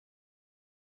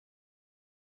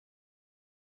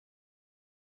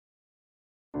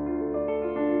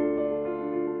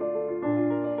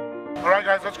All right,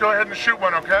 guys, let's go ahead and shoot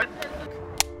one, okay?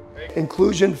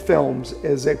 Inclusion Films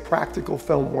is a practical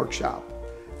film workshop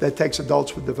that takes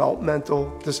adults with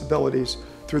developmental disabilities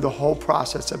through the whole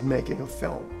process of making a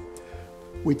film.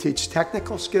 We teach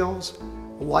technical skills,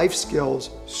 life skills,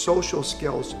 social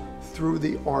skills through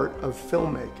the art of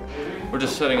filmmaking. We're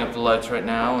just setting up the lights right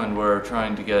now and we're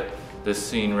trying to get this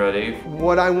scene ready.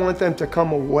 What I want them to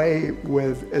come away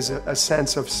with is a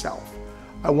sense of self.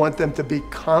 I want them to be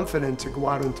confident to go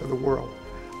out into the world.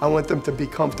 I want them to be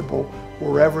comfortable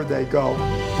wherever they go.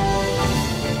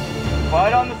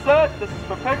 Quiet on the set, this is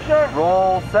for picture.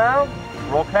 Roll sound,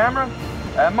 roll camera,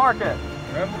 and mark it.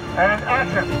 And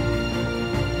action.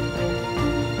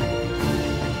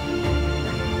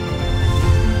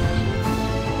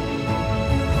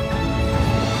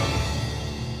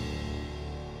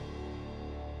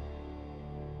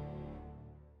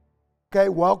 Okay,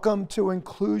 welcome to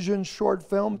Inclusion Short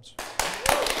Films.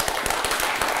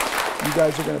 You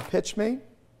guys are going to pitch me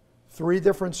 3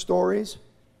 different stories.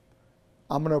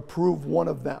 I'm going to approve one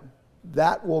of them.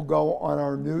 That will go on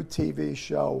our new TV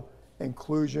show,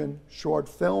 Inclusion Short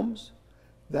Films.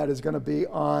 That is going to be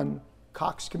on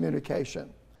Cox Communication.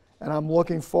 And I'm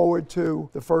looking forward to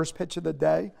the first pitch of the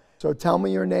day. So tell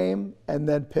me your name and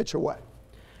then pitch away.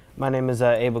 My name is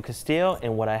Abel Castillo,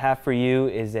 and what I have for you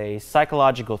is a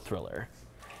psychological thriller.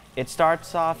 It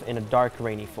starts off in a dark,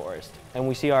 rainy forest, and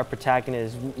we see our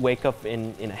protagonist wake up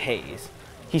in a haze.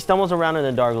 He stumbles around in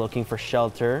the dark looking for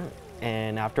shelter,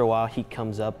 and after a while he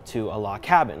comes up to a log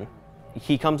cabin.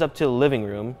 He comes up to the living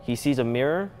room, he sees a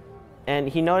mirror, and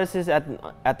he notices out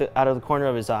of the corner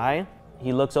of his eye,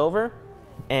 he looks over,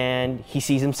 and he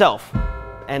sees himself.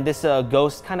 And this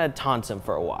ghost kind of taunts him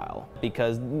for a while,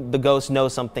 because the ghost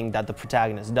knows something that the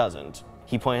protagonist doesn't.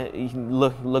 He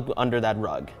look under that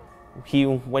rug.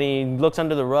 When he looks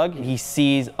under the rug, he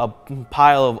sees a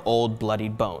pile of old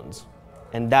bloodied bones.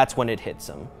 And that's when it hits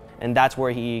him. And that's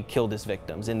where he killed his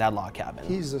victims, in that log cabin.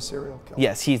 He's the serial killer.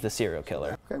 Yes, he's the serial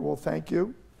killer. Okay, well, thank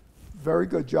you. Very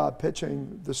good job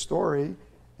pitching the story.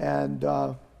 And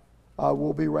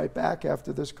we'll be right back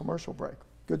after this commercial break.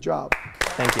 Good job.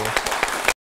 Thank you.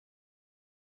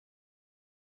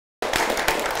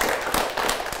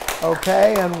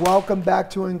 Okay, and welcome back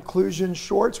to Inclusion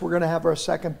Shorts. We're going to have our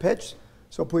second pitch.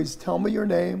 So please tell me your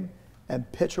name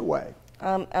and pitch away.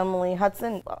 Emily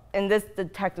Hudson. In this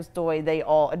detective story, they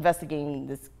all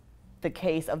investigating the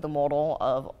case of the murder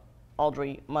of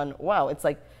Audrey Monroe. It's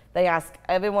like they ask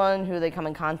everyone who they come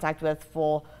in contact with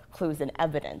for clues and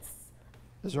evidence.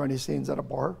 Is there any scenes at a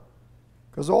bar?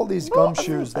 Because all these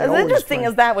gumshoes, they as always interesting drink.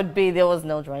 as that would be, there was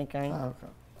no drinking. Oh, okay.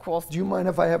 Of course. Do you mind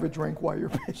if I have a drink while you're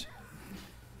pitching?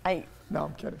 No,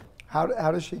 I'm kidding. How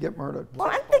does she get murdered? Well,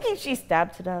 I'm thinking she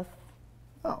stabbed to death.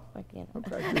 Oh, like, you know.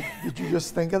 okay. Did you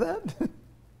just think of that?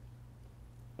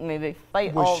 Maybe.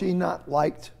 Was she not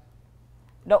liked?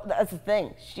 No, that's the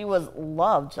thing. She was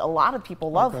loved. A lot of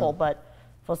people love her, but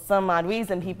for some odd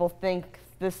reason, people think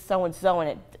this so-and-so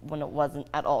when it wasn't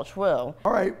at all true. All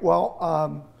right,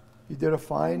 well, you did a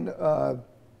fine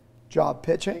job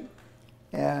pitching,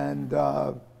 and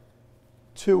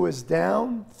 2 is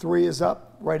down, 3 is up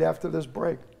right after this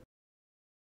break.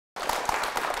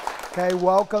 Okay,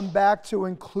 welcome back to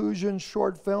Inclusion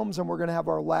Short Films, and we're going to have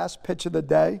our last pitch of the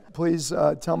day. Please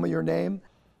tell me your name.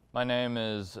 My name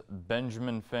is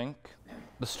Benjamin Fink.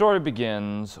 The story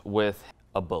begins with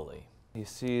a bully. He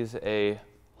sees a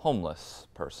homeless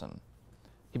person.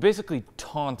 He basically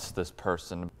taunts this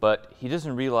person, but he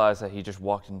doesn't realize that he just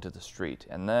walked into the street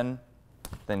and then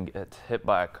gets hit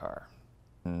by a car.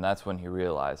 And that's when he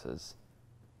realizes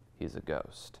he's a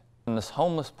ghost. And this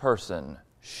homeless person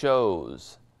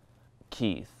shows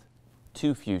Keith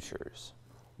 2 futures.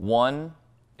 One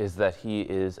is that he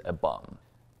is a bum.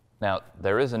 Now,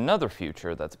 there is another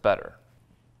future that's better.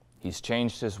 He's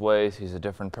changed his ways, he's a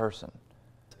different person.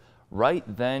 Right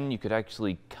then, you could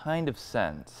actually kind of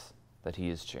sense that he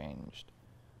has changed.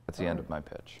 That's the end of my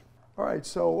pitch. All right,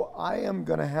 so I am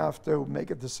going to have to make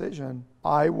a decision.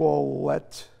 I will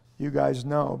let you guys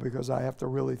know, because I have to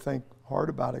really think hard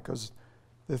about it, because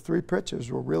the 3 pitches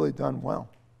were really done well.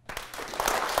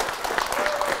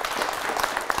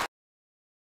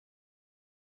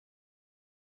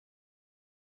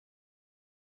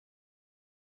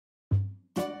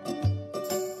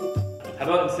 How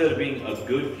about instead of being a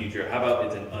good future, how about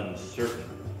it's an uncertain?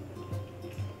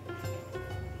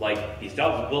 Like, he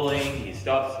stops bullying, he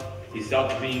stops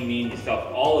being mean, he stops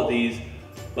all of these,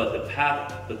 but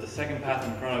the second path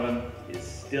in front of him is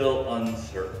still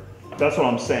uncertain. That's what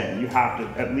I'm saying. You have to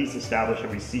at least establish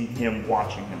that we see him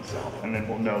watching himself, and then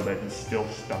we'll know that he's still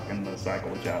stuck in the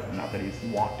cycle of Jasmine, not that he's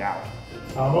walked out.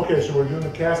 Okay, so we're doing the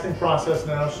casting process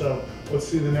now, so let's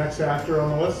see the next actor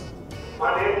on the list.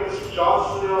 My name is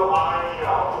Joshua I.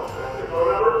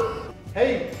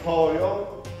 Hey,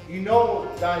 Polio, you know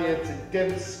that it's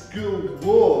against school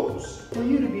rules for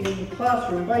you to be in the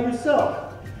classroom by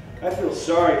yourself. I feel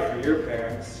sorry for your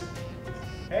parents.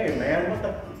 Hey man,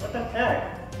 what the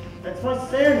heck? That's my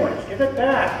sandwich, give it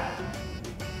back.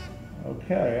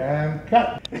 Okay, and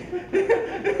cut.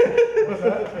 What's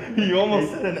that? He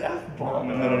almost said an F-bomb.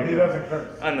 No, he doesn't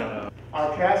curse. I know.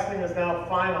 Our casting is now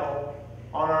final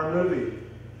on our movie.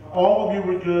 All of you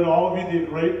were good, all of you did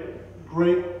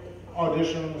great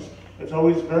auditions. It's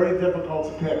always very difficult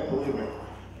to pick, believe me.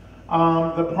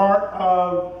 The part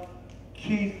of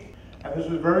Keith, and this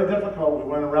was very difficult,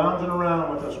 we went around and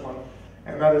around with this one,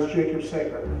 and that is Jacob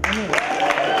Saker.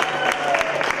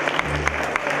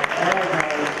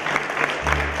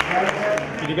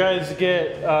 Can you guys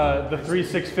get the 3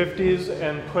 650s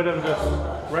and put them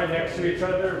just right next to each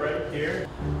other, right here?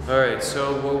 Alright,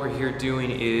 so what we're here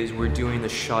doing is we're doing the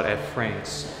shot at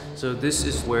Frank's. So this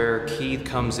is where Keith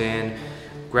comes in,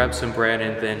 grabs some bread,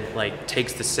 and then like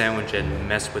takes the sandwich and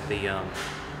mess with the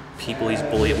people he's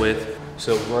bullied with.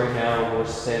 So right now we're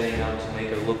setting up to make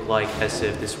it look like as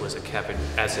if this was a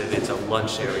as if it's a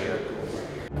lunch area.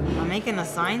 I'm making a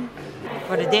sign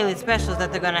for the daily specials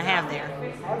that they're gonna have there.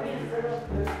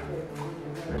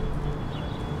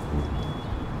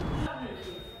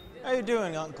 How you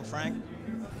doing, Uncle Frank?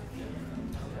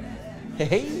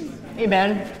 Hey. Hey,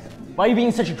 man. Why are you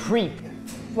being such a creep?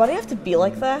 Why do you have to be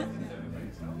like that?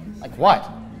 Like what?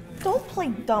 Don't play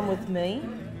dumb with me.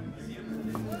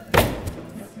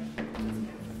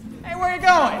 Hey, where you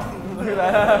going?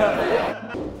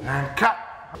 And cut.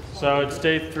 So it's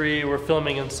day 3. We're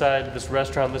filming inside this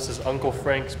restaurant. This is Uncle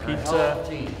Frank's Pizza.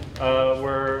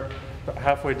 We're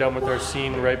halfway done with our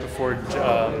scene right before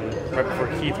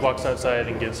Keith walks outside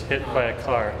and gets hit by a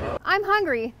car. I'm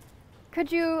hungry. Could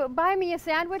you buy me a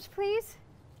sandwich, please?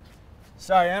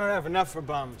 Sorry, I don't have enough for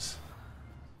bums.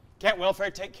 Can't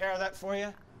welfare take care of that for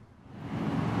you?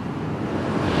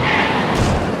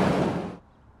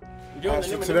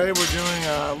 So today we're doing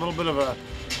a little bit of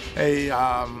a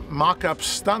mock-up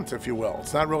stunt, if you will.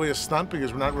 It's not really a stunt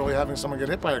because we're not really having someone get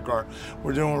hit by a car.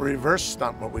 We're doing a reverse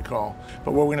stunt, what we call.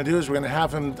 But what we're going to do is we're going to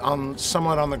have him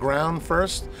somewhat on the ground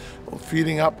first,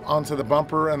 feeding up onto the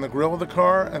bumper and the grill of the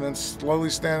car, and then slowly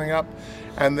standing up,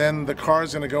 and then the car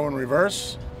is going to go in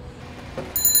reverse.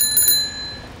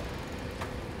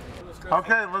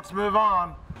 Okay, let's move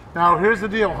on. Now here's the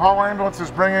deal. Hall Ambulance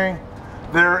is bringing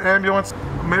their ambulance.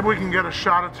 Maybe we can get a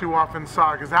shot or two off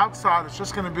inside, because outside it's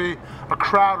just going to be a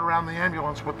crowd around the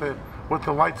ambulance with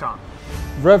the lights on.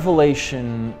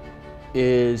 Revelation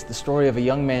is the story of a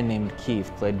young man named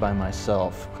Keith, played by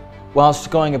myself. Whilst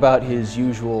going about his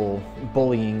usual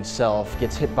bullying self,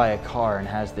 gets hit by a car and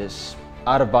has this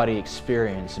out-of-body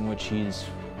experience in which he's,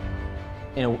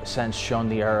 in a sense, shown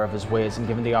the error of his ways and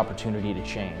given the opportunity to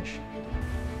change.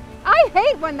 I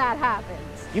hate when that happens.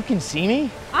 You can see me?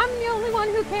 I'm the only one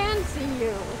who can see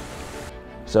you.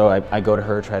 So I go to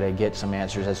her, try to get some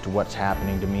answers as to what's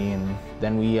happening to me, and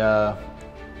then we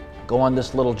go on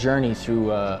this little journey through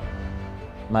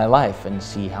my life and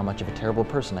see how much of a terrible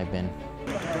person I've been.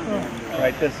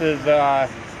 Right, this is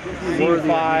scene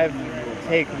 5,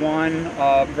 take 1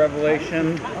 of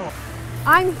Revelation.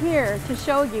 I'm here to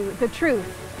show you the truth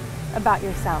about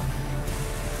yourself.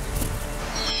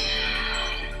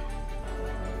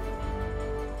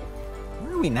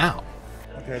 Where are we now?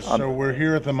 Okay, so we're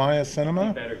here at the Maya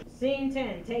Cinema. Scene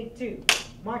 10, take 2.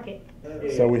 Mark it.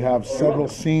 So we have several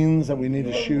scenes that we need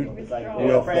to shoot with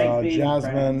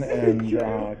Jasmine and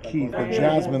Keith. But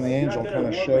Jasmine, the angel, kind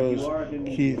of shows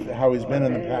Keith how he's been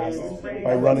in the past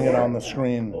by running it on the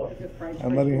screen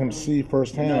and letting him see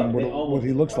firsthand what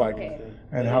he looks like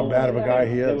and how bad of a guy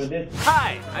he is.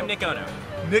 Hi, I'm Nick Ono.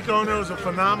 Nick Ono is a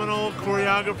phenomenal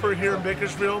choreographer here in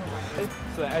Bakersfield.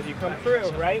 So as you come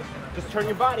through, right, just turn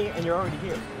your body and you're already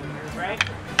here, right?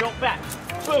 Don't back,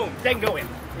 boom, then go in.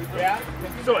 Yeah?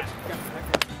 Switch.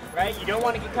 Right? You don't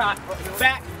want to get caught.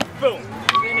 Back, boom.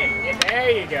 In. There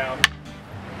you go.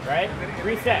 Right?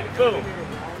 Reset, boom.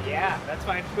 Yeah, that's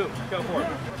fine. Boom. Go for it.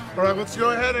 All right, let's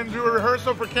go ahead and do a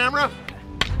rehearsal for camera.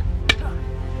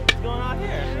 What's going on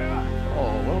here?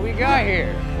 Oh, what do we got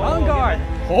here? On guard.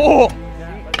 Oh!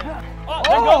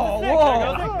 Oh,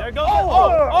 there goes the stick.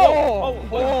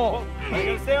 Are you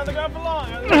going to stay on the ground for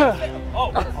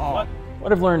long?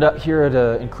 What I've learned out here at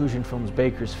Inclusion Films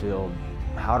Bakersfield,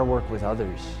 how to work with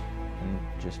others and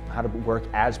just how to work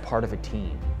as part of a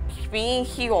team. being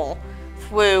healed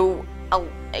through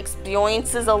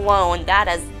experiences alone, that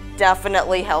has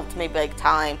definitely helped me big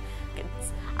time.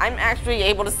 I'm actually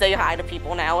able to say hi to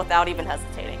people now without even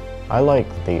hesitating. I like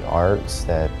the arts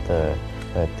that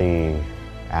the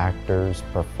actors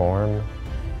perform.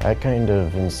 That kind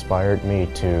of inspired me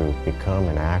to become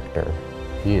an actor.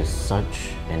 He is such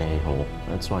an a-hole.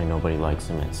 That's why nobody likes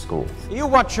him at school. You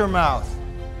watch your mouth.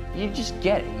 You just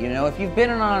get it, you know? If you've been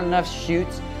on enough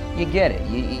shoots, you get it.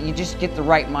 You just get the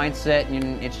right mindset,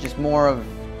 and it's just more of,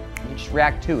 you just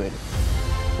react to it.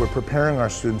 We're preparing our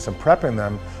students and prepping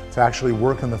them to actually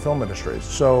work in the film industry.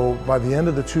 So by the end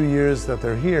of the 2 years that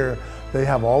they're here, they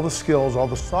have all the skills, all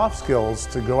the soft skills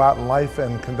to go out in life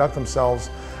and conduct themselves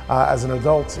as an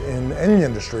adult in any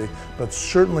industry, but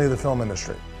certainly the film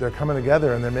industry. They're coming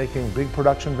together and they're making big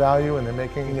production value, and they're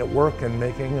making it work and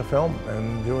making a film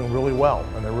and doing really well,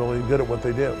 and they're really good at what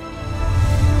they do.